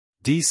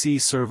DC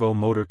Servo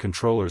Motor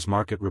Controllers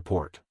Market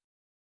Report.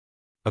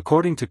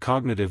 According to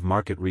Cognitive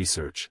Market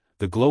Research,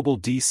 the global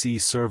DC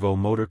servo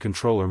motor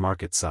controller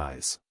market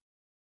size.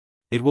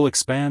 It will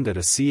expand at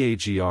a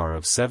CAGR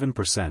of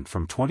 7%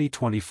 from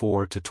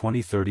 2024 to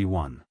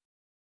 2031.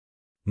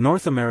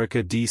 North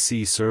America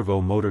DC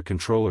servo motor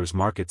controllers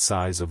market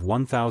size of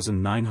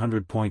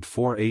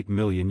 $1,900.48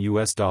 million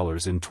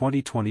in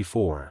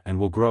 2024 and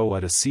will grow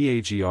at a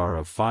CAGR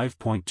of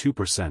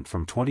 5.2%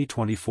 from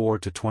 2024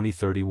 to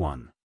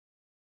 2031.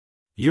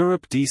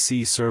 Europe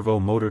DC servo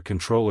motor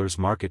controllers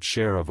market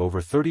share of over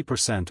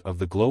 30% of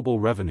the global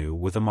revenue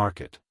with a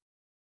market.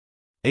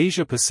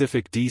 Asia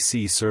Pacific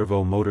DC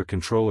servo motor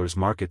controllers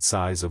market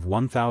size of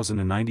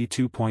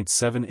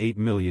 $1,092.78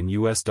 million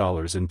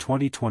in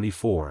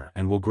 2024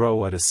 and will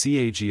grow at a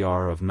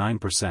CAGR of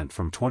 9%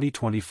 from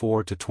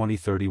 2024 to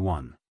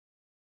 2031.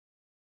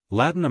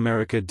 Latin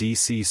America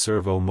DC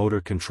servo motor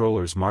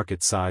controllers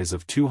market size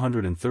of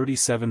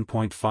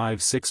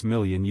 $237.56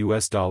 million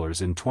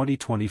in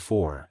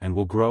 2024 and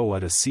will grow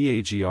at a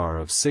CAGR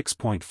of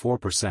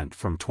 6.4%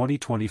 from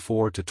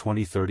 2024 to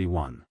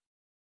 2031.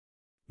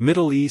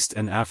 Middle East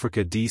and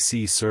Africa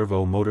DC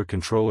servo motor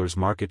controllers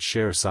market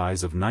share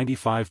size of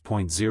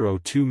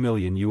 $95.02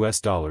 million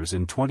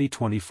in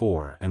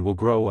 2024 and will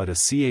grow at a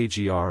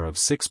CAGR of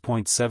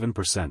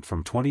 6.7%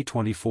 from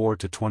 2024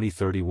 to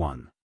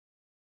 2031.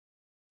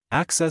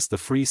 Access the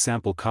free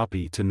sample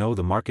copy to know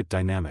the market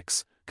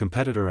dynamics,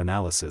 competitor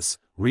analysis,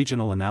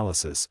 regional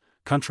analysis,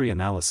 country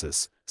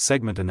analysis,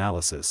 segment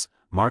analysis,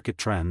 market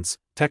trends,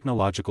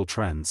 technological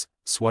trends,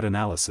 SWOT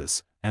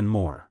analysis, and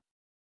more.